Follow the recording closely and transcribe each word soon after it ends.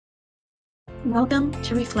Welcome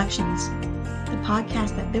to Reflections, the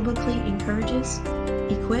podcast that biblically encourages,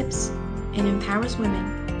 equips, and empowers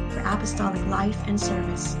women for apostolic life and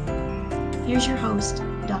service. Here's your host,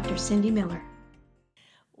 Dr. Cindy Miller.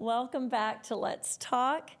 Welcome back to Let's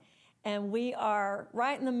Talk, and we are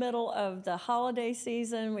right in the middle of the holiday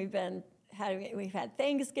season. We've had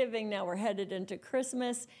Thanksgiving, now we're headed into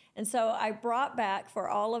Christmas, and so I brought back for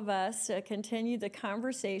all of us to continue the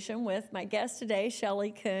conversation with my guest today,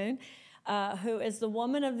 Shelley Kuhn, who is the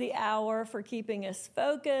woman of the hour for keeping us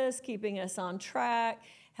focused, keeping us on track,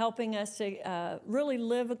 helping us to really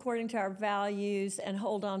live according to our values and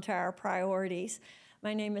hold on to our priorities.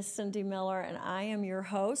 My name is Cindy Miller, and I am your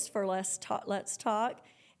host for Let's Talk,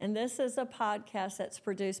 and this is a podcast that's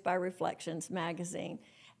produced by Reflections Magazine.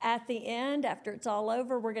 At the end, after it's all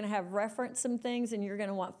over, we're going to have reference some things, and you're going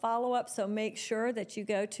to want follow-up, so make sure that you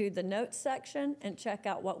go to the notes section and check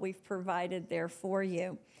out what we've provided there for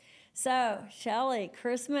you. So, Shelley,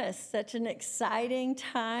 Christmas, such an exciting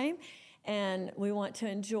time, and we want to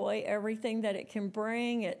enjoy everything that it can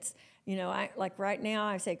bring. It's, like right now,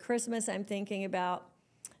 I say Christmas, I'm thinking about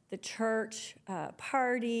the church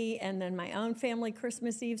party and then my own family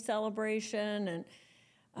Christmas Eve celebration and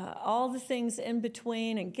all the things in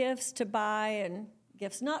between and gifts to buy and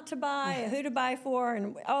gifts not to buy, who to buy for,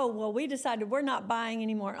 and we decided we're not buying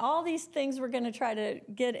anymore. All these things we're going to try to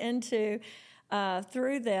get into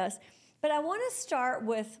through this. But I want to start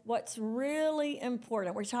with what's really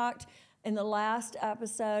important. We talked in the last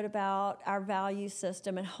episode about our value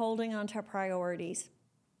system and holding on to our priorities.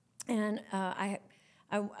 And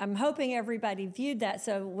I'm hoping everybody viewed that,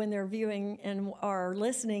 so when they're viewing and or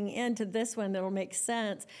listening into this one, that'll make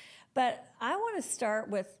sense. But I want to start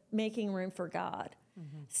with making room for God.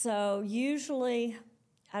 Mm-hmm. So usually,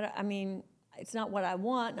 it's not what I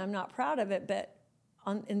want, and I'm not proud of it, but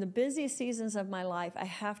in the busiest seasons of my life, I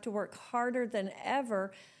have to work harder than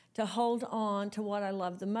ever to hold on to what I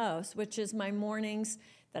love the most, which is my mornings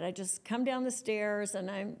that I just come down the stairs and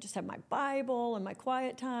I just have my Bible and my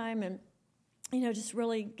quiet time and, just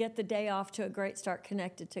really get the day off to a great start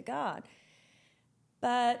connected to God.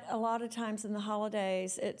 But a lot of times in the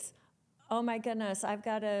holidays, it's, oh my goodness, I've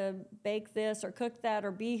got to bake this or cook that or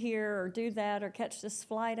be here or do that or catch this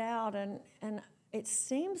flight out. And it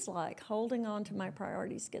seems like holding on to my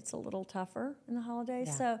priorities gets a little tougher in the holidays.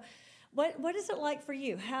 Yeah. So what is it like for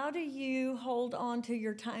you? How do you hold on to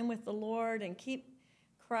your time with the Lord and keep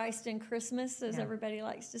Christ in Christmas, as everybody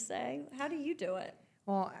likes to say? How do you do it?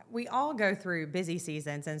 Well, we all go through busy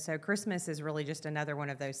seasons, and so Christmas is really just another one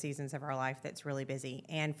of those seasons of our life that's really busy.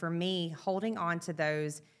 And for me, holding on to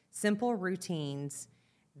those simple routines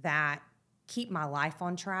that keep my life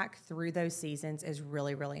on track through those seasons is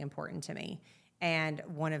really, really important to me. And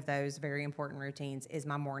one of those very important routines is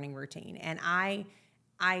my morning routine. And I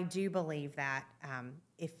do believe that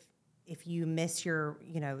if you miss your,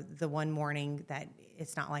 the one morning, that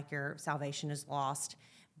it's not like your salvation is lost.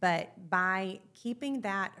 But by keeping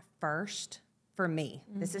that first, for me,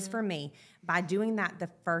 this is for me, by doing that the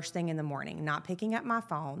first thing in the morning, not picking up my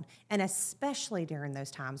phone, and especially during those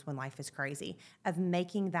times when life is crazy, of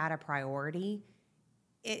making that a priority,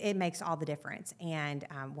 it makes all the difference. And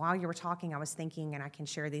while you were talking, I was thinking, and I can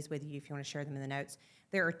share these with you if you want to share them in the notes,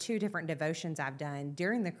 there are 2 different devotions I've done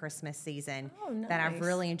during the Christmas season that I've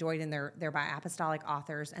really enjoyed, and they're by apostolic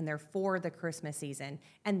authors, and they're for the Christmas season.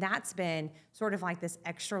 And that's been sort of like this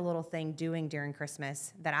extra little thing doing during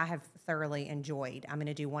Christmas that I have thoroughly enjoyed. I'm going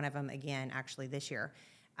to do one of them again, actually, this year.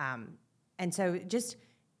 And so just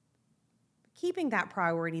keeping that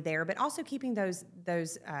priority there, but also keeping those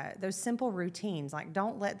simple routines. Like,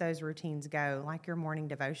 don't let those routines go, like your morning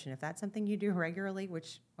devotion. If that's something you do regularly,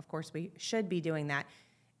 which of course we should be doing that,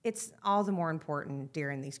 it's all the more important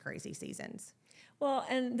during these crazy seasons. Well,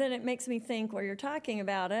 and then it makes me think, while you're talking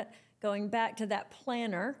about it, going back to that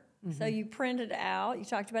planner. Mm-hmm. So you print it out. You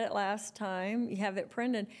talked about it last time. You have it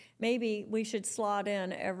printed. Maybe we should slot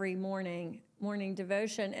in every morning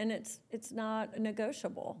devotion, and it's not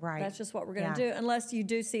negotiable. Right. That's just what we're going to do, unless you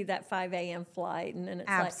do see that 5 a.m. flight, and then it's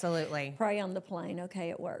absolutely like, pray on the plane.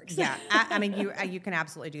 Okay, it works. Yeah, you can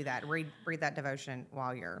absolutely do that. Read that devotion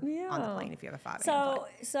while you're on the plane if you have a 5 a.m. flight.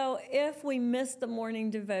 So if we miss the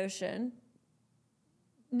morning devotion,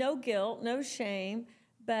 no guilt, no shame,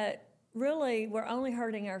 but really we're only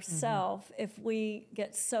hurting ourselves if we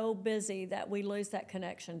get so busy that we lose that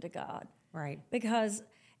connection to God. Right. Because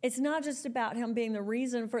it's not just about Him being the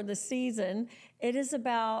reason for the season. It is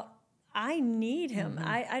about, I need Him.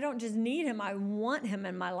 I don't just need Him. I want Him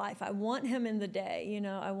in my life. I want Him in the day.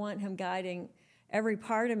 I want Him guiding every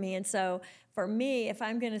part of me. And so for me, if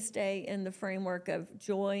I'm going to stay in the framework of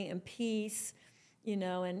joy and peace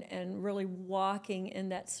and really walking in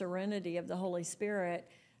that serenity of the Holy Spirit,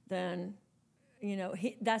 then,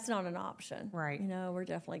 that's not an option. Right. We're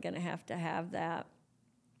definitely going to have that.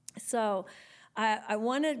 So I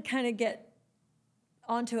want to kind of get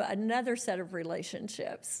onto another set of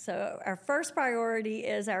relationships. So our first priority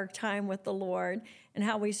is our time with the Lord and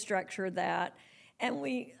how we structure that. And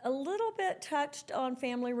we a little bit touched on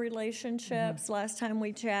family relationships last time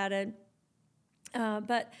we chatted.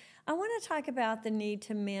 But I want to talk about the need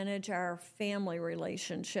to manage our family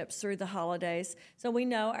relationships through the holidays. So we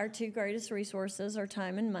know our two greatest resources are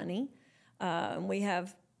time and money. We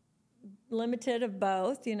have limited of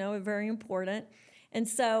both, very important. And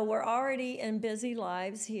so we're already in busy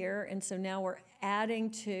lives here, and so now we're adding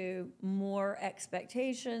to more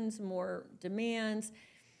expectations, more demands.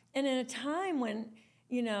 And in a time when,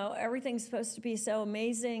 everything's supposed to be so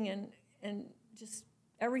amazing and just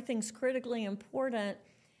everything's critically important,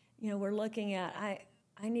 we're looking at,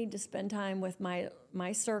 I need to spend time with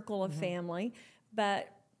my circle of family, but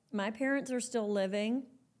my parents are still living.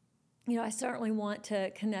 I certainly want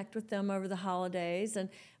to connect with them over the holidays, and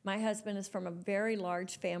my husband is from a very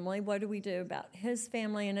large family. What do we do about his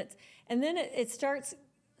family? And then it starts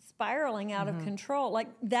spiraling out of control. Like,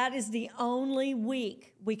 that is the only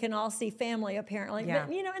week we can all see family, apparently. Yeah.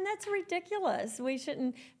 But, and that's ridiculous. We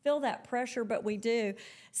shouldn't feel that pressure, but we do.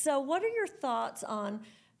 So what are your thoughts on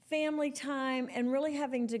family time and really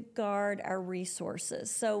having to guard our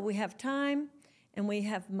resources? So we have time and we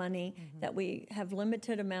have money that we have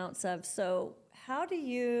limited amounts of. So how do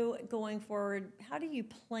you, going forward, how do you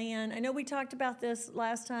plan? I know we talked about this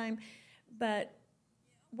last time, but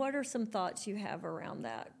what are some thoughts you have around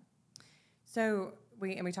that? So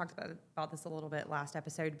we talked about this a little bit last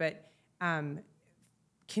episode, but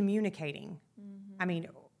communicating. I mean,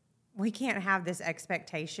 we can't have this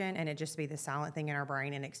expectation and it just be the silent thing in our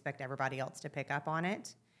brain and expect everybody else to pick up on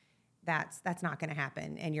it. That's not going to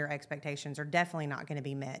happen, and your expectations are definitely not going to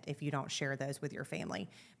be met if you don't share those with your family.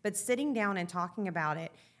 But sitting down and talking about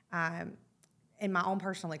it, in my own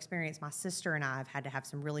personal experience, my sister and I have had to have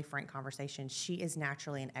some really frank conversations. She is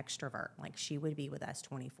naturally an extrovert. Like, she would be with us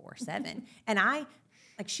 24/7. And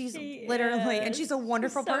she's literally, and she's a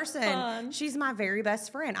wonderful person. Fun. She's my very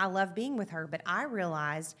best friend. I love being with her, but I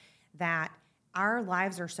realized that our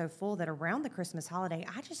lives are so full that around the Christmas holiday,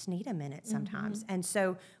 I just need a minute sometimes. And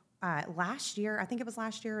so last year, I think it was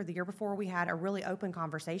last year or the year before, we had a really open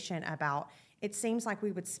conversation about, it seems like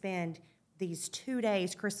we would spend these 2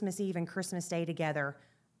 days, Christmas Eve and Christmas Day, together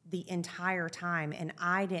the entire time, and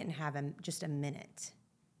I didn't have just a minute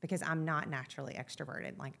because I'm not naturally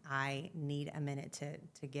extroverted. Like, I need a minute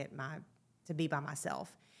to be by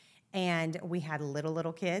myself. And we had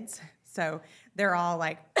little kids, so they're all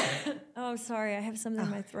like, oh, sorry, I have something in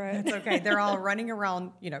my throat. It's okay. They're all running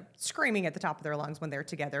around, screaming at the top of their lungs when they're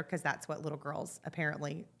together, because that's what little girls,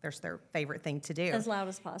 apparently, there's their favorite thing to do. As loud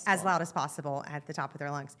as possible. As loud as possible at the top of their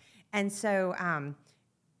lungs. And so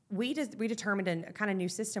we determined a kind of new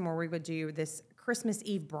system where we would do this Christmas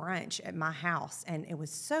Eve brunch at my house, and it was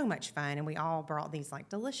so much fun, and we all brought these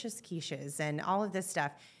delicious quiches and all of this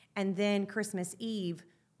stuff. And then Christmas Eve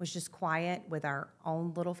was just quiet with our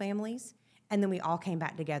own little families. And then we all came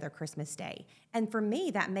back together Christmas Day. And for me,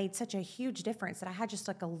 that made such a huge difference that I had just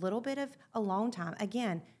a little bit of alone time.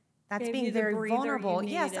 Again, that's Gave being you the very breather vulnerable. you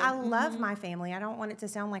Yes, needed. I love my family. I don't want it to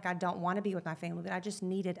sound like I don't want to be with my family, but I just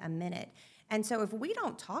needed a minute. And so if we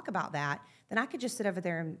don't talk about that, then I could just sit over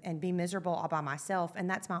there and be miserable all by myself, and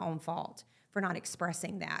that's my own fault for not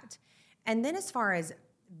expressing that. And then as far as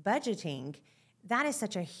budgeting, that is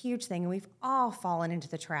such a huge thing. And we've all fallen into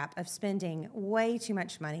the trap of spending way too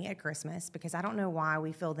much money at Christmas, because I don't know why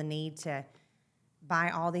we feel the need to buy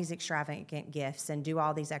all these extravagant gifts and do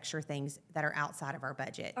all these extra things that are outside of our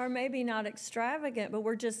budget. Or maybe not extravagant, but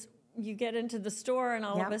you get into the store and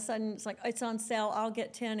all of a sudden it's like, it's on sale, I'll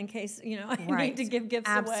get 10 in case, I need to give gifts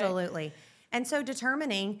away. Absolutely. And so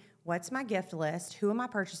determining what's my gift list, who am I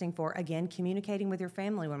purchasing for, again, communicating with your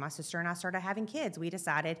family. When my sister and I started having kids, we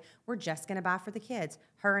decided we're just going to buy for the kids.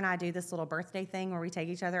 Her and I do this little birthday thing where we take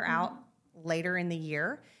each other out later in the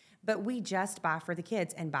year, but we just buy for the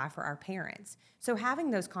kids and buy for our parents. So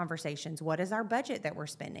having those conversations, what is our budget that we're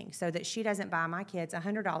spending, so that she doesn't buy my kids a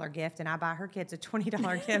 $100 gift and I buy her kids a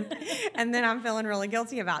 $20 gift, and then I'm feeling really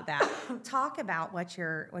guilty about that. Talk about what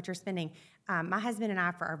you're spending. My husband and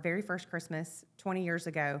I, for our very first Christmas 20 years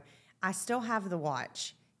ago, I still have the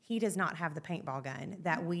watch. He does not have the paintball gun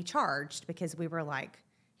that we charged, because we were like,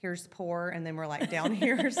 here's poor, and then we're like down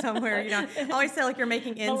here somewhere. I always say like you're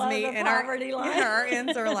making ends Below meet, the and poverty line. our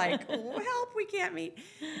ends are like, oh, help, we can't meet.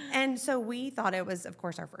 And so we thought it was, of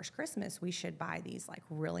course, our first Christmas. We should buy these like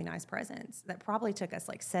really nice presents that probably took us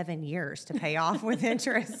like 7 years to pay off with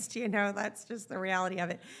interest. That's just the reality of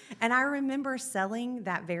it. And I remember selling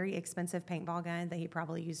that very expensive paintball gun that he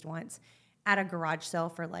probably used once at a garage sale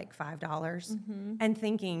for like $5 and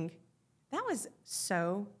thinking, that was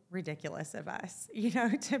so ridiculous of us,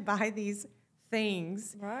 to buy these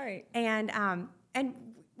things. Right. And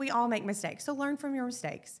we all make mistakes. So learn from your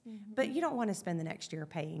mistakes. But you don't want to spend the next year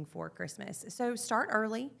paying for Christmas. So start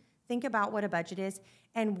early. Think about what a budget is.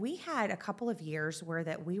 And we had a couple of years where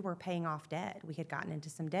that we were paying off debt. We had gotten into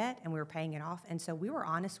some debt and we were paying it off. And so we were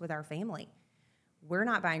honest with our family. We're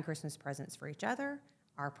not buying Christmas presents for each other.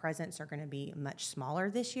 Our presents are going to be much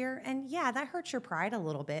smaller this year. And yeah, that hurts your pride a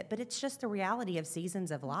little bit, but it's just the reality of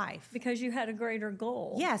seasons of life. Because you had a greater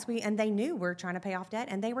goal. Yes, and they knew we're trying to pay off debt,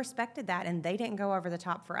 and they respected that, and they didn't go over the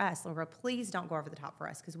top for us. Laura, please don't go over the top for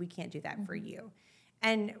us because we can't do that for you.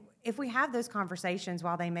 And if we have those conversations,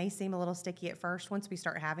 while they may seem a little sticky at first, once we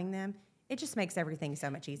start having them, it just makes everything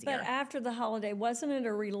so much easier. But after the holiday, wasn't it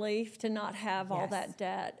a relief to not have all that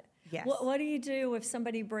debt? Yes. What do you do if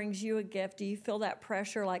somebody brings you a gift? Do you feel that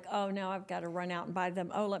pressure like, oh, now I've got to run out and buy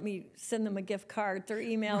them? Oh, let me send them a gift card through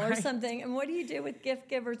email or something. And what do you do with gift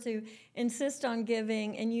givers who insist on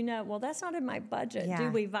giving and well, that's not in my budget. Yeah.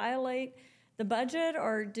 Do we violate the budget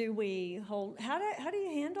or do we hold? How do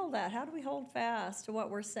you handle that? How do we hold fast to what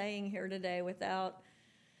we're saying here today without?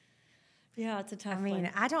 Yeah, it's a tough one.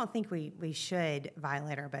 I don't think we should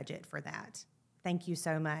violate our budget for that. Thank you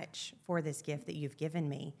so much for this gift that you've given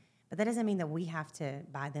me. But that doesn't mean that we have to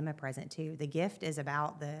buy them a present too. The gift is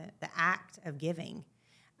about the act of giving.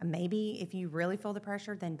 Maybe if you really feel the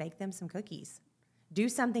pressure, then bake them some cookies. Do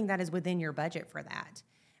something that is within your budget for that.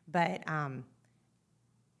 But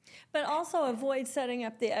also avoid setting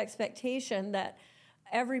up the expectation that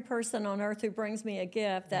every person on earth who brings me a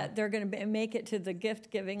gift, that they're going to make it to the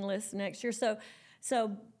gift-giving list next year.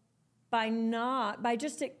 So by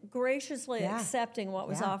just graciously accepting what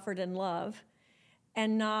was offered in love,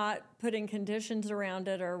 and not putting conditions around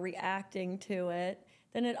it or reacting to it,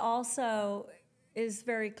 then it also is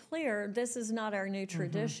very clear this is not our new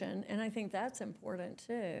tradition. And I think that's important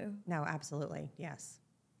too. No, absolutely. Yes.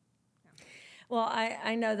 Well,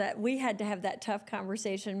 I know that we had to have that tough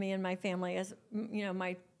conversation, me and my family, as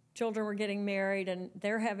my children were getting married and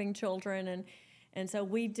they're having children. And so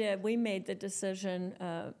we made the decision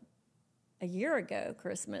a year ago,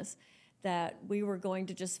 Christmas, that we were going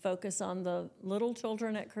to just focus on the little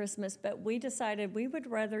children at Christmas, but we decided we would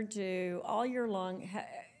rather do all year long,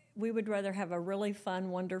 we would rather have a really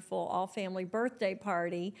fun, wonderful, all-family birthday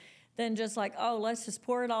party than just like, oh, let's just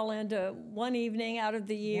pour it all into one evening out of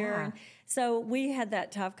the year. Yeah. And so we had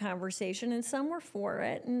that tough conversation, and some were for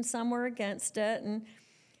it, and some were against it, and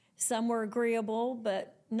some were agreeable,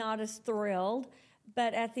 but not as thrilled.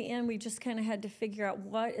 But at the end, we just kind of had to figure out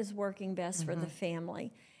what is working best for the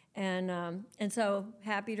family. And so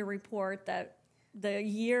happy to report that the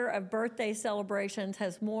year of birthday celebrations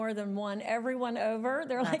has more than won everyone over.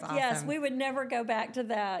 They're That's like, yes, awesome. we would never go back to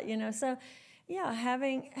that, So, yeah,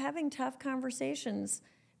 having tough conversations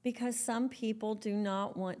because some people do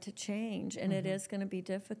not want to change, and it is going to be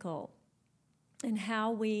difficult. And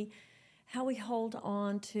how we hold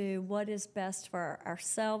on to what is best for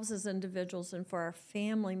ourselves as individuals and for our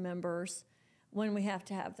family members when we have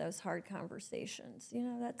to have those hard conversations.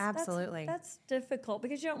 Absolutely. That's difficult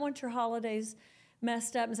because you don't want your holidays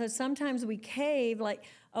messed up. And so sometimes we cave like,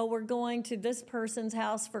 oh, we're going to this person's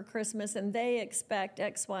house for Christmas and they expect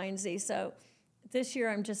X, Y, and Z. So this year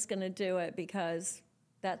I'm just going to do it because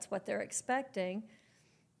that's what they're expecting.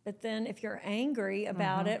 But then if you're angry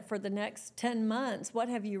about it for the next 10 months, what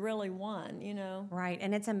have you really won, Right.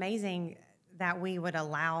 And it's amazing that we would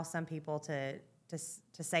allow some people to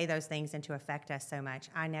say those things and to affect us so much.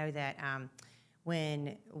 I know that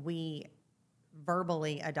when we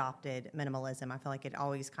verbally adopted minimalism, I feel like it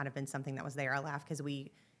always kind of been something that was there. I laugh because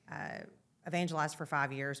we evangelized for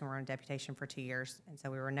 5 years and were on deputation for 2 years. And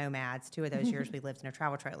so we were nomads. 2 of those years we lived in a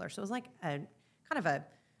travel trailer. So it was like a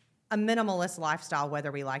minimalist lifestyle,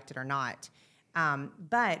 whether we liked it or not.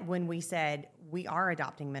 But when we said we are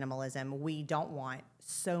adopting minimalism, we don't want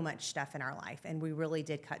so much stuff in our life. And we really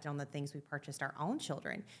did cut down the things we purchased our own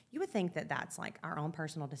children. You would think that that's like our own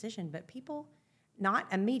personal decision, but people, not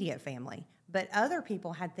immediate family, but other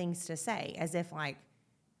people had things to say as if like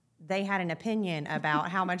they had an opinion about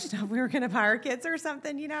how much stuff we were going to buy our kids or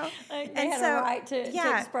something, Like they had a right to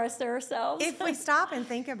express themselves. If we stop and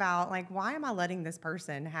think about like, why am I letting this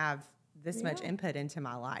person have this much input into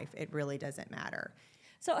my life. It really doesn't matter.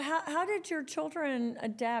 So how did your children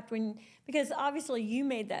adapt because obviously you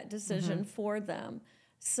made that decision for them.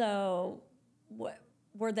 So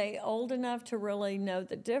were they old enough to really know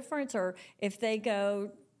the difference? Or if they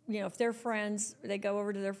go, if they're friends, they go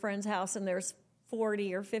over to their friend's house and there's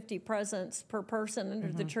 40 or 50 presents per person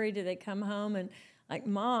under the tree, do they come home and like,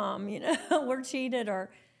 Mom, we're cheated?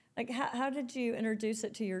 Or like, how did you introduce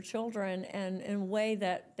it to your children and in a way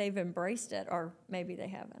that they've embraced it, or maybe they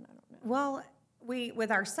haven't? I don't know. Well,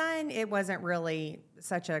 with our son, it wasn't really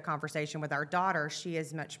such a conversation. With our daughter, she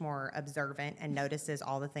is much more observant and notices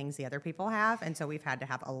all the things the other people have. And so we've had to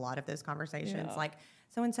have a lot of those conversations. Like,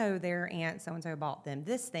 so-and-so, their aunt so-and-so bought them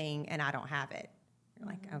this thing and I don't have it. You're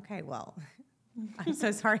like, okay, well, I'm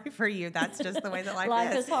so sorry for you. That's just the way that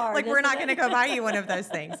life is hard. Like, we're not going to go buy you one of those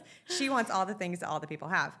things. She wants all the things that all the people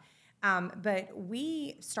have. But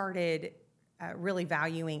we started really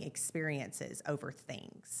valuing experiences over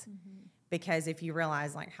things. Because if you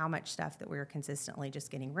realize like how much stuff that we're consistently just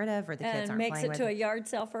getting rid of, or the kids aren't playing with. And makes it to a yard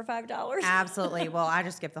sale for $5. Absolutely. Well, I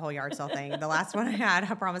just skipped the whole yard sale thing. The last one I had,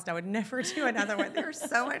 I promised I would never do another one. There's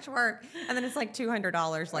so much work, and then it's like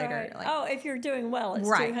 $200 later. Right. Like, if you're doing well, it's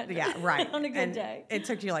right. $200. Yeah, right. On a good and day. It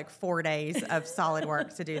took you like 4 days of solid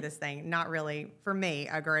work to do this thing. Not really, for me,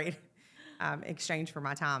 a great exchange for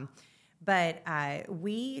my time. But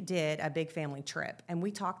we did a big family trip, and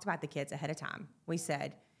we talked about the kids ahead of time. We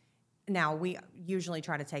said, now, we usually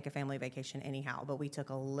try to take a family vacation anyhow, but we took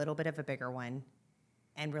a little bit of a bigger one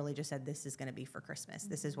and really just said, this is going to be for Christmas.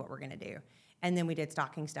 This is what we're going to do. And then we did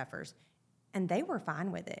stocking stuffers, and they were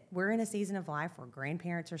fine with it. We're in a season of life where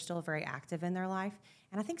grandparents are still very active in their life.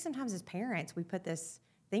 And I think sometimes as parents, we put this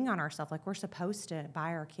thing on ourselves, like we're supposed to buy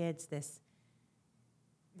our kids this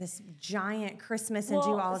giant Christmas and do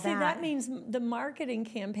all of that. See, that means the marketing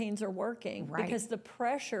campaigns are working because the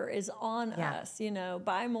pressure is on us,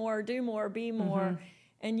 buy more, do more, be more,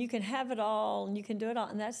 and you can have it all and you can do it all.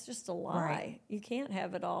 And that's just a lie. Right. You can't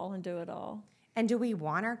have it all and do it all. And do we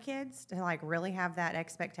want our kids to like really have that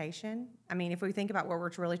expectation? I mean, if we think about what we're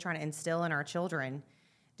really trying to instill in our children,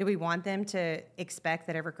 do we want them to expect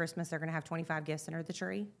that every Christmas they're going to have 25 gifts under the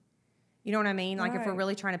tree? You know what I mean? Like if we're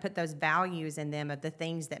really trying to put those values in them of the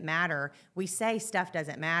things that matter, we say stuff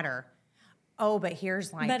doesn't matter. Oh, but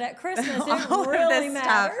here's like... But at Christmas, it really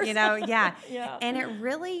matters. Stuff, yeah. Yeah. And it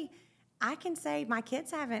really... I can say my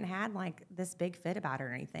kids haven't had like this big fit about it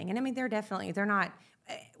or anything. And I mean, they're not...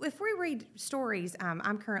 If we read stories,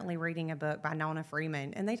 I'm currently reading a book by Nona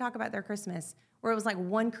Freeman, and they talk about their Christmas, where it was like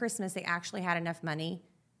one Christmas they actually had enough money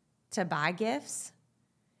to buy gifts.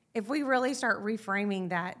 If we really start reframing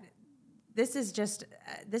that... This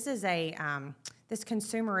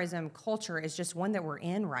consumerism culture is just one that we're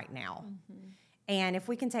in right now. And if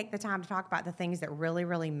we can take the time to talk about the things that really,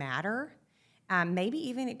 really matter, maybe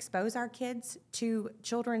even expose our kids to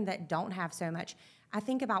children that don't have so much. I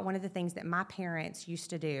think about one of the things that my parents used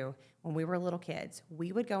to do when we were little kids.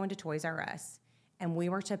 We would go into Toys R Us and we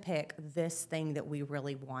were to pick this thing that we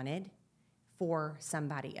really wanted for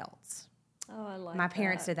somebody else. Oh, I like My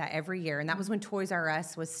parents did that every year, and that was when Toys R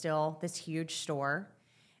Us was still this huge store.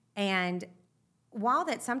 And while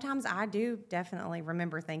that sometimes I do definitely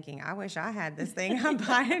remember thinking, I wish I had this thing I'm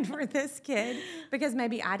buying for this kid because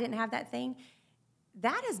maybe I didn't have that thing,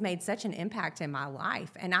 that has made such an impact in my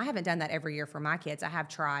life. And I haven't done that every year for my kids. I have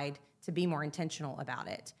tried to be more intentional about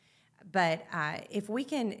it. But if we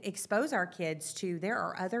can expose our kids to there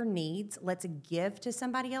are other needs, let's give to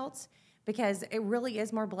somebody else. Because it really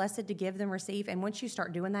is more blessed to give than receive. And once you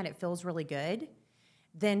start doing that, it feels really good.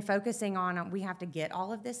 Then focusing on we have to get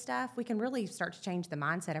all of this stuff, we can really start to change the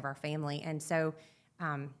mindset of our family. And so...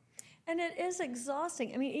 and it is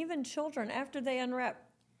exhausting. I mean, even children, after they unwrap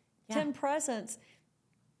 10 presents,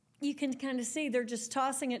 you can kind of see they're just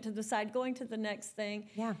tossing it to the side, going to the next thing.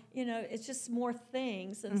 Yeah. It's just more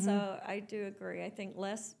things. And so I do agree. I think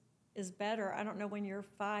less is better. I don't know when you're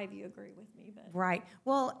 5, you agree with me. But Right.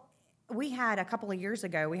 Well... We had a couple of years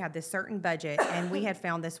ago, we had this certain budget, and we had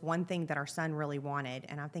found this one thing that our son really wanted.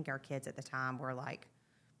 And I think our kids at the time were like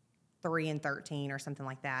 3 and 13 or something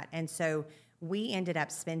like that. And so we ended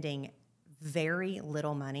up spending very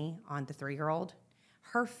little money on the 3-year-old.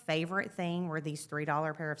 Her favorite thing were these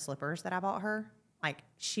 $3 pair of slippers that I bought her. Like,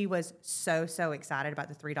 she was so excited about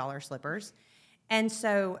the $3 slippers. And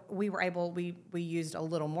so we were able, we used a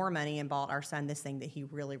little more money and bought our son this thing that he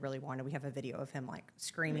really, really wanted. We have a video of him like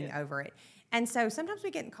screaming over it. And so sometimes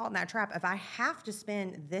we get caught in that trap of I have to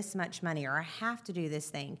spend this much money or I have to do this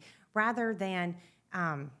thing rather than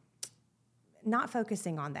not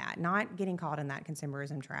focusing on that, not getting caught in that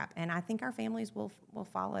consumerism trap. And I think our families will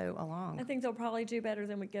follow along. I think they'll probably do better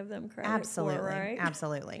than we give them credit Absolutely. for, right?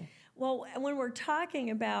 Absolutely. Well, when we're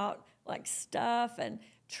talking about like stuff and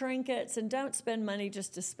trinkets, and don't spend money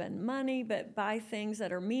just to spend money, but buy things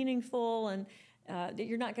that are meaningful and that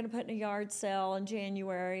you're not going to put in a yard sale in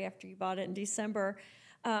January after you bought it in December.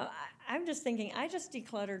 I'm just thinking, I just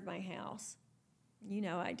decluttered my house. You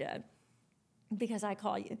know I did, because I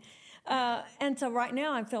call you. And so right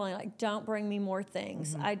now I'm feeling like, don't bring me more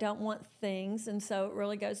things. I don't want things. And so it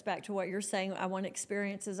really goes back to what you're saying. I want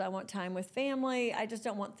experiences. I want time with family. I just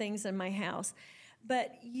don't want things in my house.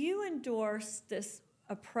 But you endorse this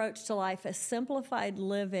approach to life as simplified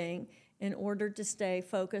living in order to stay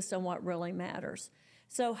focused on what really matters.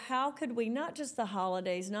 So how could we, not just the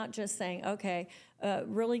holidays, not just saying, okay,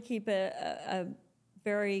 really keep a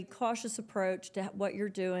very cautious approach to what you're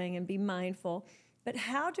doing and be mindful, but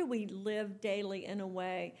how do we live daily in a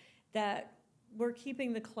way that we're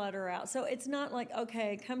keeping the clutter out? So it's not like,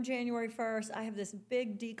 okay, come January 1st, I have this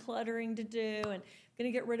big decluttering to do and I'm going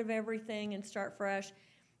to get rid of everything and start fresh.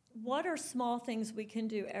 What are small things we can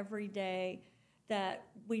do every day that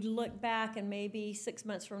we look back and maybe 6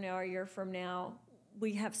 months from now or a year from now,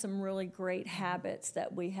 we have some really great habits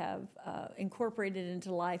that we have incorporated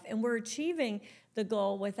into life, and we're achieving the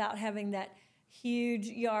goal without having that huge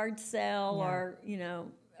yard sale or,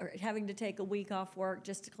 or having to take a week off work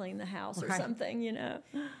just to clean the house or something,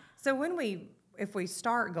 So if we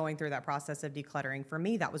start going through that process of decluttering, for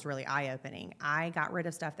me, that was really eye-opening. I got rid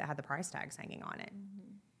of stuff that had the price tags hanging on it.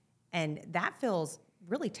 And that feels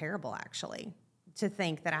really terrible, actually, to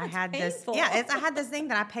think that I had painful. I had this thing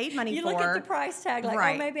that I paid money for. You look at the price tag like,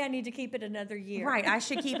 oh, maybe I need to keep it another year. Right. I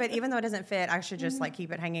should keep it, even though it doesn't fit, I should just like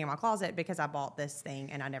keep it hanging in my closet because I bought this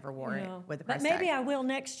thing and I never wore it with the price tag. But maybe I will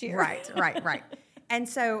next year. Right. And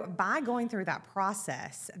so by going through that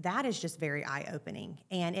process, that is just very eye-opening.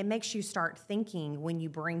 And it makes you start thinking when you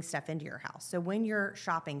bring stuff into your house. So when you're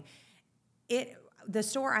shopping, the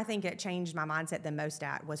store I think it changed my mindset the most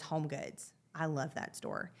at was Home Goods. I love that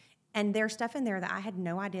store. And there's stuff in there that I had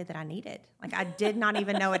no idea that I needed. Like, I did not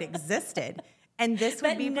even know it existed. And this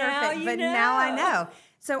would be perfect. But now I know.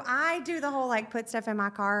 So I do the whole, put stuff in my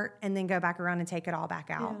cart and then go back around and take it all back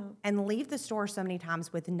out and leave the store so many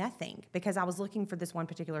times with nothing because I was looking for this one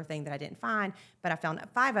particular thing that I didn't find, but I found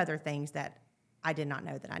 5 other things that I did not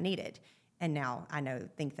know that I needed. And now I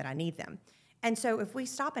think that I need them. And so if we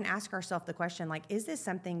stop and ask ourselves the question, is this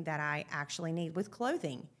something that I actually need? With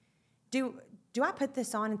clothing, do I put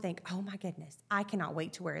this on and think, oh my goodness, I cannot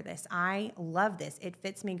wait to wear this. I love this. It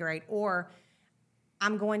fits me great. Or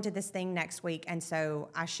I'm going to this thing next week, and so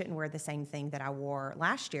I shouldn't wear the same thing that I wore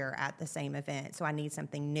last year at the same event, so I need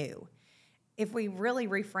something new. If we really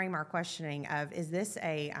reframe our questioning of, is this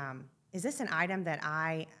an item that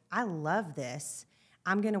I love this,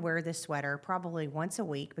 I'm going to wear this sweater probably once a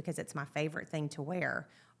week because it's my favorite thing to wear,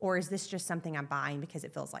 or is this just something I'm buying because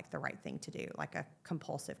it feels like the right thing to do, like a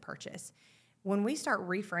compulsive purchase? When we start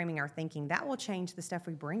reframing our thinking, that will change the stuff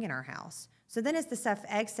we bring in our house. So then as the stuff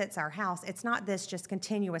exits our house, it's not this just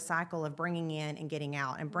continuous cycle of bringing in and getting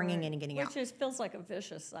out and bringing in and getting out. Which just feels like a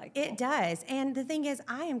vicious cycle. It does. And the thing is,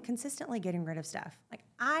 I am consistently getting rid of stuff.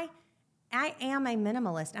 I am a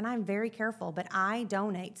minimalist, and I'm very careful, but I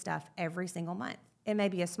donate stuff every single month. It may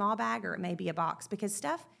be a small bag or it may be a box, because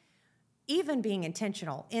stuff, even being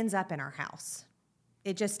intentional, ends up in our house.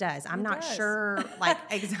 It just does. I'm not sure,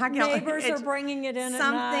 exactly. Neighbors are bringing it in at night.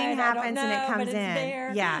 Something happens and it comes but it's in.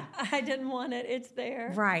 There. Yeah. I didn't want it. It's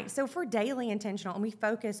there. Right. So if we're daily intentional and we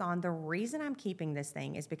focus on the reason I'm keeping this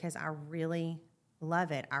thing is because I really love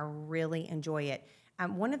it. I really enjoy it.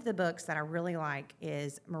 One of the books that I really like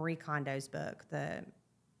is Marie Kondo's book, The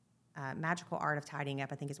Magical Art of Tidying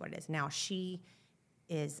Up, I think is what it is. Now, she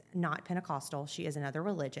is not Pentecostal. She is another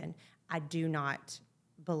religion. I do not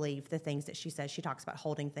believe the things that she says. She talks about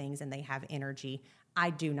holding things and they have energy.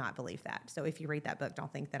 I do not believe that. So if you read that book,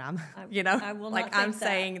 don't think that I'm, I will not I'm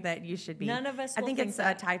saying that you should be. None of us will I think it's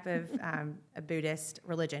that. A type of a Buddhist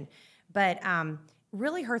religion. But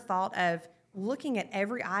really her thought of looking at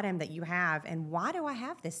every item that you have and why do I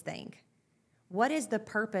have this thing? What is the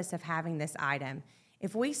purpose of having this item?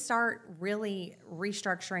 If we start really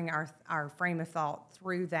restructuring our frame of thought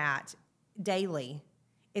through that daily,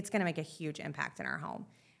 it's going to make a huge impact in our home.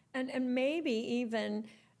 And maybe even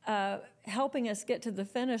helping us get to the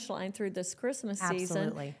finish line through this Christmas season.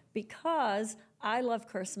 Absolutely. Because I love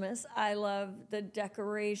Christmas. I love the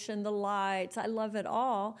decoration, the lights. I love it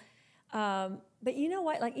all. But you know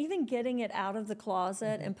what? Even getting it out of the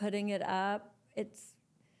closet and putting it up,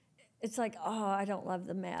 it's like, oh, I don't love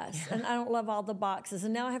the mess, and I don't love all the boxes,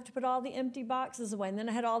 and now I have to put all the empty boxes away, and then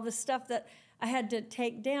I had all the stuff that I had to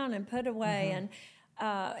take down and put away,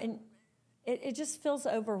 and it just feels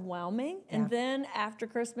overwhelming. And then after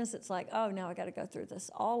Christmas, it's like, oh, now I got to go through this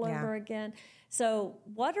all over again. So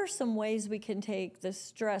what are some ways we can take the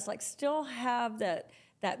stress, like still have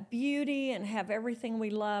that beauty and have everything we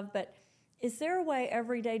love, but is there a way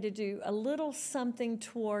every day to do a little something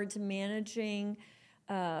towards managing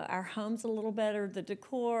our homes a little better, the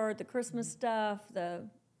decor, the Christmas stuff, am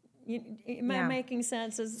I making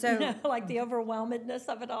sense? So, like the overwhelmedness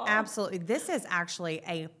of it all? Absolutely. This is actually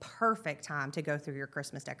a perfect time to go through your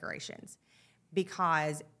Christmas decorations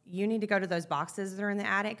because you need to go to those boxes that are in the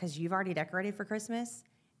attic because you've already decorated for Christmas.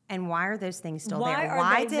 And why are those things still there?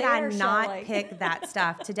 Why did I not pick that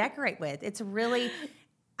stuff to decorate with? It's really...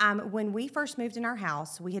 when we first moved in our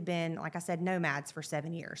house, we had been, like I said, nomads for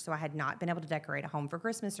 7 years. So I had not been able to decorate a home for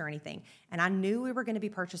Christmas or anything. And I knew we were going to be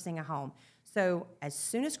purchasing a home. So as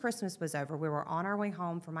soon as Christmas was over, we were on our way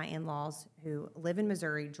home from my in-laws who live in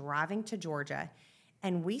Missouri, driving to Georgia.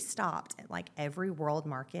 And we stopped at like every World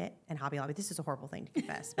Market and Hobby Lobby. This is a horrible thing to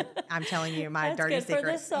confess, but I'm telling you my dirty secret.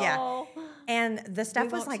 For the soul. Yeah. And the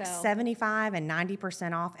stuff was like 75 and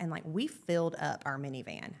 90% off. And like we filled up our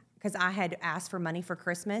minivan. Because I had asked for money for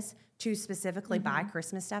Christmas to specifically buy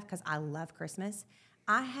Christmas stuff because I love Christmas.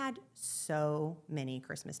 I had so many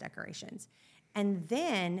Christmas decorations. And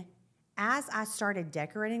then as I started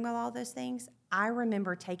decorating with all those things, I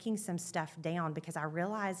remember taking some stuff down because I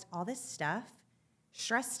realized all this stuff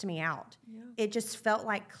stressed me out. Yeah. It just felt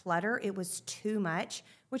like clutter. It was too much,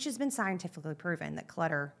 which has been scientifically proven that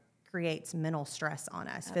clutter creates mental stress on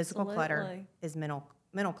us. Absolutely. Physical clutter is mental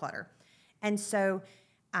clutter. And so...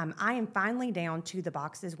 I am finally down to the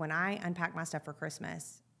boxes. When I unpack my stuff for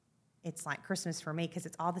Christmas, it's like Christmas for me because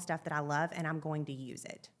it's all the stuff that I love and I'm going to use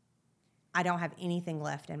it. I don't have anything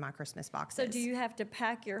left in my Christmas boxes. So do you have to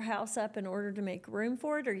pack your house up in order to make room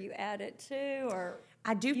for it, or you add it too? Or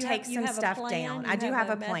I do take some stuff down. I do have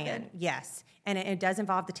a plan, yes. And it does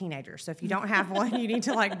involve the teenagers. So if you don't have one, you need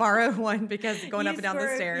to like borrow one because going up and down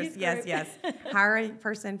the stairs. Yes. Hire a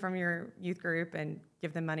person from your youth group and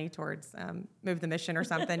give them money towards Move the Mission or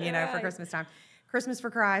something, for Christmas time. Christmas for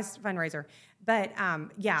Christ fundraiser. But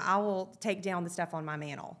I will take down the stuff on my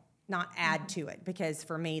mantle, not add to it, because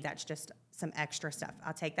for me, that's just some extra stuff.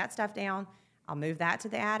 I'll take that stuff down. I'll move that to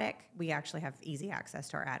the attic. We actually have easy access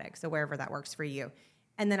to our attic, so wherever that works for you.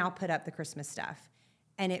 And then I'll put up the Christmas stuff.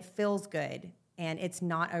 And it feels good, and it's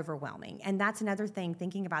not overwhelming. And that's another thing,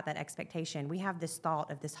 thinking about that expectation. We have this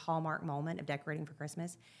thought of this hallmark moment of decorating for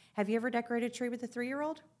Christmas. Have you ever decorated a tree with a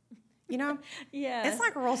 3-year-old? Yeah. It's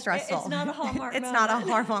like real stressful. It's not a hallmark moment. It's not a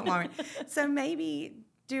hallmark moment. So maybe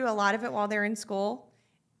do a lot of it while they're in school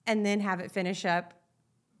and then have it finish up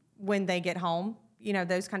when they get home.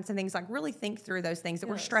 Those kinds of things, like really think through those things that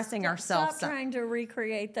we're stressing ourselves. Stop trying to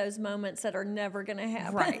recreate those moments that are never going to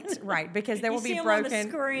happen. Right, because there will be broken. On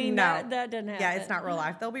the screen, no, that doesn't happen. Yeah, it's not real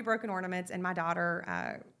life. There'll be broken ornaments, and my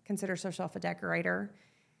daughter considers herself a decorator,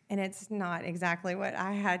 and it's not exactly what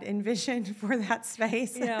I had envisioned for that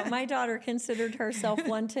space. Yeah, my daughter considered herself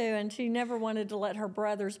one too, and she never wanted to let her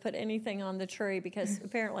brothers put anything on the tree because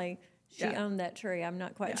apparently she owned that tree. I'm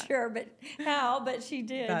not quite sure, but she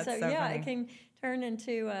did. That's so funny. It can turn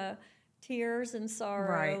into tears and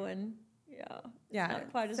sorrow, and it's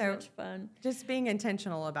not quite as much fun. Just being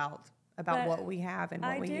intentional about what we have and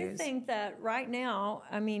what we use. I do think that right now,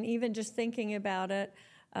 even just thinking about it,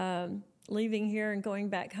 leaving here and going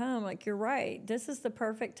back home, like you're right, this is the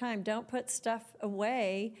perfect time. Don't put stuff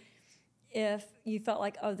away if you felt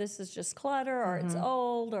like, oh, this is just clutter or it's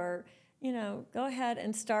old, or go ahead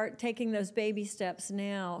and start taking those baby steps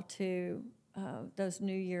now to those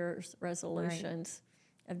New Year's resolutions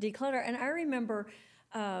of declutter. And I remember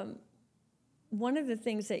one of the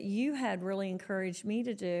things that you had really encouraged me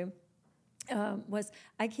to do was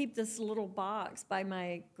I keep this little box by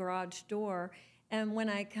my garage door. And when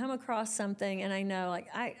I come across something and I know, like,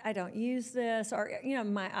 I don't use this, or,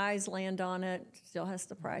 my eyes land on it, still has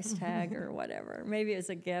the price tag or whatever. Maybe it's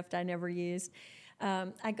a gift I never used.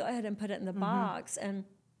 I go ahead and put it in the box. And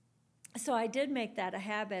so I did make that a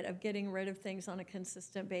habit of getting rid of things on a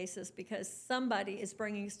consistent basis because somebody is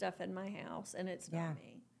bringing stuff in my house and it's not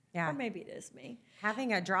me. Yeah. Or maybe it is me.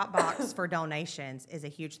 Having a drop box for donations is a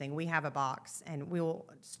huge thing. We have a box and we'll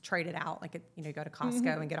trade it out, like, go to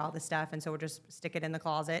Costco and get all the stuff. And so we'll just stick it in the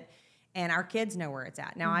closet. And our kids know where it's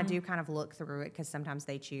at. Now, I do kind of look through it because sometimes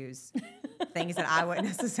they choose things that I wouldn't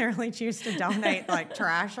necessarily choose to donate, like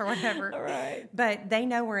trash or whatever. All right. But they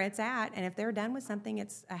know where it's at. And if they're done with something,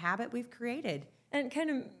 it's a habit we've created. And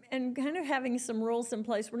kind of having some rules in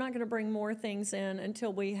place. We're not going to bring more things in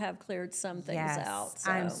until we have cleared some things out.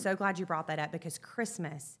 So. I'm so glad you brought that up, because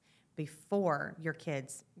Christmas, before your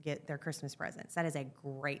kids get their Christmas presents, that is a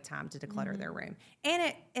great time to declutter their room.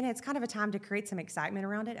 And it's kind of a time to create some excitement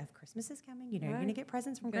around it of Christmas is coming. You know, you're going to get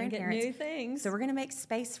presents from grandparents. Get new things. So we're going to make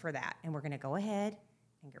space for that, and we're going to go ahead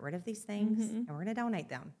and get rid of these things, and we're going to donate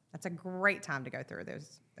them. That's a great time to go through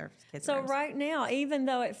their kids' So rooms. right now, even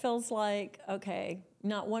though it feels like, okay,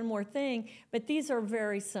 not one more thing, but these are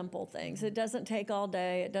very simple things. It doesn't take all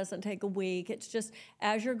day. It doesn't take a week. It's just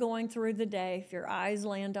as you're going through the day, if your eyes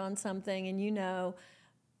land on something and you know,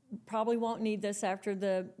 probably won't need this after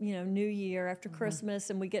the new year, after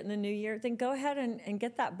Christmas, and we get in the new year, then go ahead and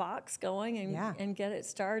get that box going and get it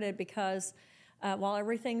started, because while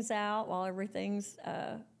everything's out, while everything's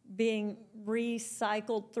being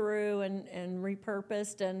recycled through and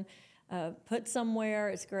repurposed and put somewhere,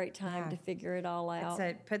 it's a great time to figure it all out.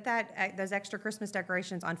 So put those extra Christmas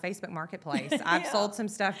decorations on Facebook Marketplace. I've sold some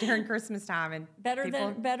stuff during Christmas time, and better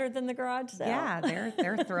than the garage sale. Yeah,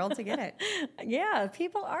 they're thrilled to get it. Yeah,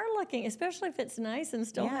 people are looking, especially if it's nice and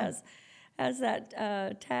still has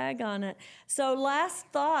that tag on it. So last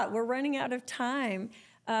thought, we're running out of time.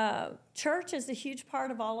 Church is a huge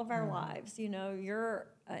part of all of our lives. You know, you're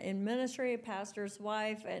in ministry, a pastor's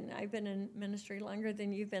wife, and I've been in ministry longer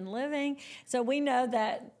than you've been living. So we know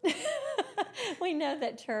that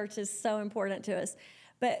church is so important to us.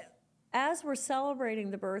 But as we're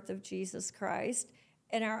celebrating the birth of Jesus Christ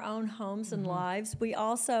in our own homes and lives, we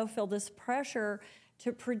also feel this pressure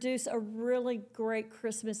to produce a really great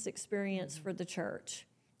Christmas experience for the church.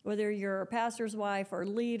 Whether you're a pastor's wife or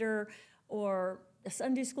leader or a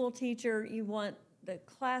Sunday school teacher, you want the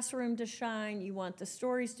classroom to shine, you want the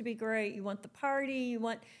stories to be great, you want the party, you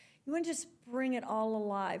want to just bring it all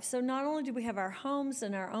alive. So not only do we have our homes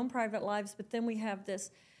and our own private lives, but then we have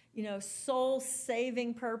this,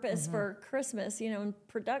 soul-saving purpose for Christmas, and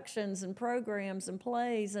productions and programs and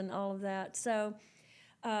plays and all of that. So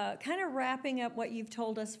kind of wrapping up what you've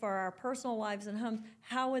told us for our personal lives and homes,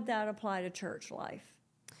 how would that apply to church life?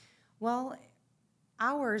 Well,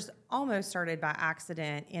 ours almost started by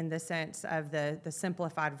accident in the sense of the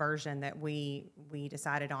simplified version that we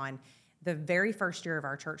decided on. The very first year of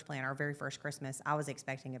our church plan, our very first Christmas, I was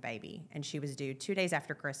expecting a baby, and she was due 2 days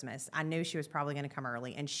after Christmas. I knew she was probably going to come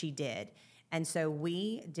early, and she did. And so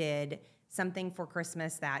we did something for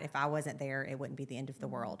Christmas that if I wasn't there, it wouldn't be the end of the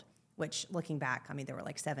world. Which, looking back, I mean, there were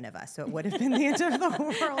like 7 of us, so it would have been the end of the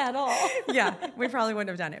world. At all. Yeah, we probably wouldn't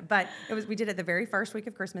have done it. But we did it the very first week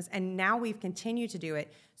of Christmas, and now we've continued to do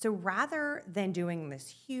it. So rather than doing this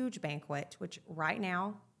huge banquet, which right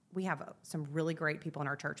now we have some really great people in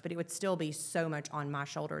our church, but it would still be so much on my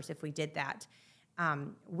shoulders if we did that.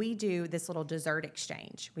 We do this little dessert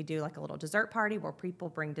exchange. We do like a little dessert party where people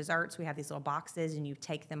bring desserts. We have these little boxes, and you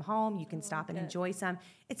take them home. You can stop and enjoy some.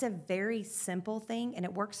 It's a very simple thing, and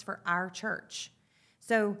it works for our church.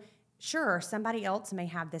 So sure, somebody else may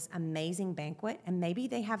have this amazing banquet, and maybe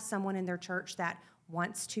they have someone in their church that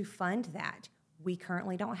wants to fund that. We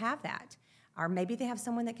currently don't have that. Or maybe they have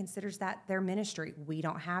someone that considers that their ministry. We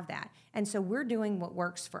don't have that. And so we're doing what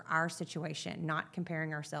works for our situation, not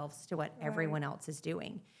comparing ourselves to what everyone else is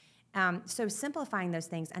doing. So simplifying those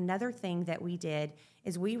things. Another thing that we did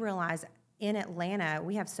is we realized in Atlanta,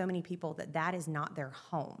 we have so many people that is not their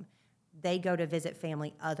home. They go to visit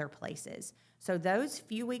family other places. So those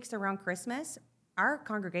few weeks around Christmas, our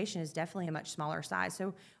congregation is definitely a much smaller size.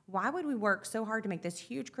 So why would we work so hard to make this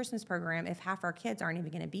huge Christmas program if half our kids aren't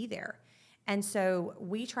even going to be there? And so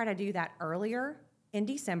we try to do that earlier in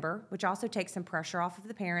December, which also takes some pressure off of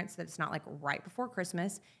the parents that it's not like right before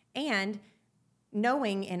Christmas, and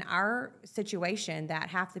knowing in our situation that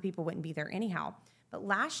half the people wouldn't be there anyhow. But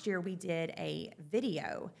last year we did a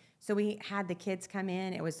video. So we had the kids come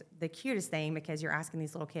in. It was the cutest thing because you're asking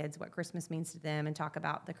these little kids what Christmas means to them and talk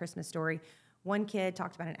about the Christmas story. One kid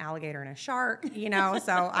talked about an alligator and a shark,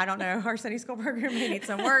 so I don't know, our Sunday school program may need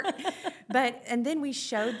some work. And then we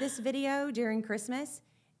showed this video during Christmas,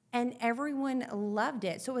 and everyone loved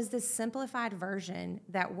it. So it was this simplified version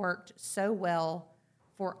that worked so well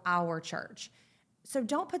for our church. So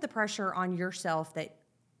don't put the pressure on yourself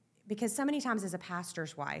because so many times as a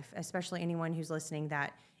pastor's wife, especially anyone who's listening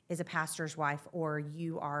that is a pastor's wife or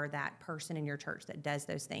you are that person in your church that does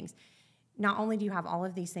those things, not only do you have all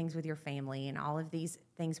of these things with your family and all of these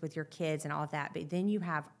things with your kids and all of that, but then you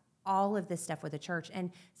have all of this stuff with the church.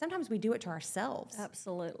 And sometimes we do it to ourselves.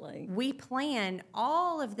 Absolutely. We plan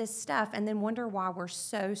all of this stuff and then wonder why we're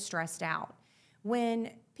so stressed out.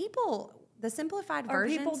 When people the simplified Or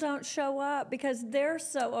versions. people don't show up because they're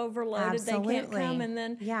so overloaded they can't come, and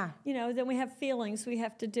then then we have feelings we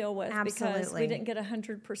have to deal with because we didn't get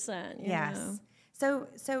 100%. Yes. So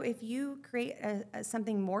if you create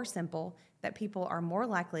something more simple that people are more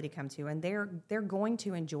likely to come to, and they're going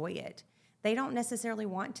to enjoy it. They don't necessarily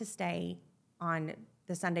want to stay on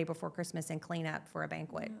the Sunday before Christmas and clean up for a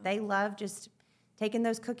banquet. They love just taking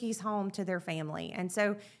those cookies home to their family, and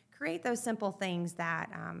so create those simple things that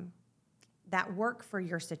work for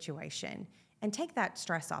your situation, and take that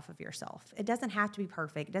stress off of yourself. It doesn't have to be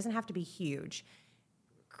perfect. It doesn't have to be huge.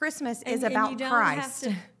 Christmas is about and you don't Christ.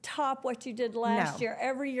 have to top what you did last year.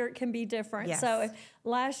 Every year it can be different. Yes. So if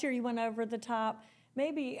last year you went over the top,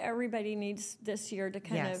 maybe everybody needs this year to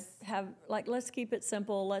kind of have, like, let's keep it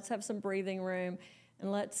simple. Let's have some breathing room,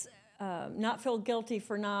 and let's not feel guilty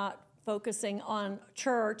for not focusing on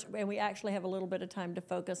church, and we actually have a little bit of time to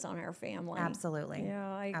focus on our family. Absolutely.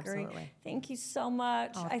 Yeah, I agree. Absolutely. Thank you so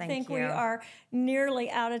much. Oh, I think you. we are nearly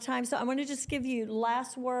out of time. So I want to just give you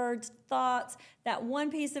last words, thoughts, that one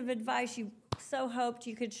piece of advice you so hoped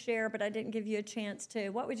you could share, but I didn't give you a chance to.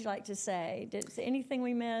 What would you like to say? Is there anything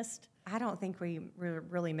we missed? I don't think we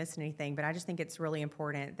really missed anything, but I just think it's really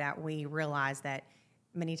important that we realize that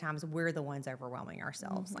many times we're the ones overwhelming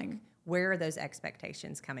ourselves. Like, where are those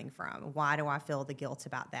expectations coming from? Why do I feel the guilt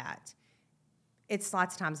about that? It's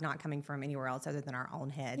lots of times not coming from anywhere else other than our own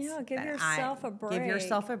heads. Yeah, give yourself a break. Give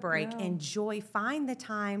yourself a break. Yeah. Enjoy. Find the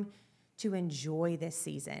time to enjoy this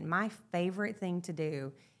season. My favorite thing to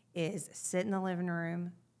do is sit in the living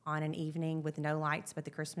room on an evening with no lights but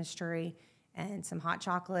the Christmas tree and some hot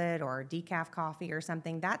chocolate or decaf coffee or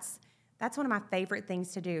something. That's one of my favorite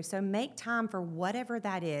things to do. So make time for whatever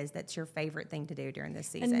that is that's your favorite thing to do during this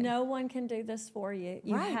season. And no one can do this for you.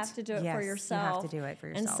 You have to do it for yourself. You have to do it for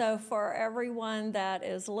yourself. And so for everyone that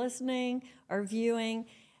is listening or viewing,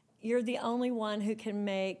 you're the only one who can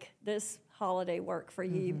make this holiday work for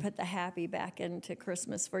you. You put the happy back into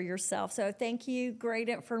Christmas for yourself. So thank you. Great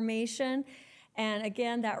information. And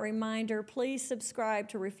again, that reminder, please subscribe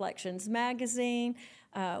to Reflections Magazine.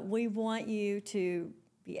 We want you to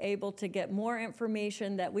be able to get more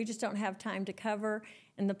information that we just don't have time to cover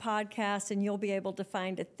in the podcast, and you'll be able to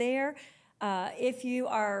find it there. If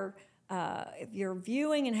you're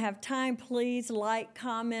viewing and have time, please like,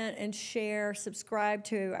 comment, and share. Subscribe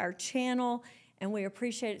to our channel, and we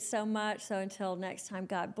appreciate it so much. So until next time,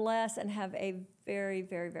 God bless, and have a very,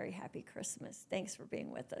 very, very happy Christmas. Thanks for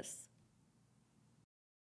being with us.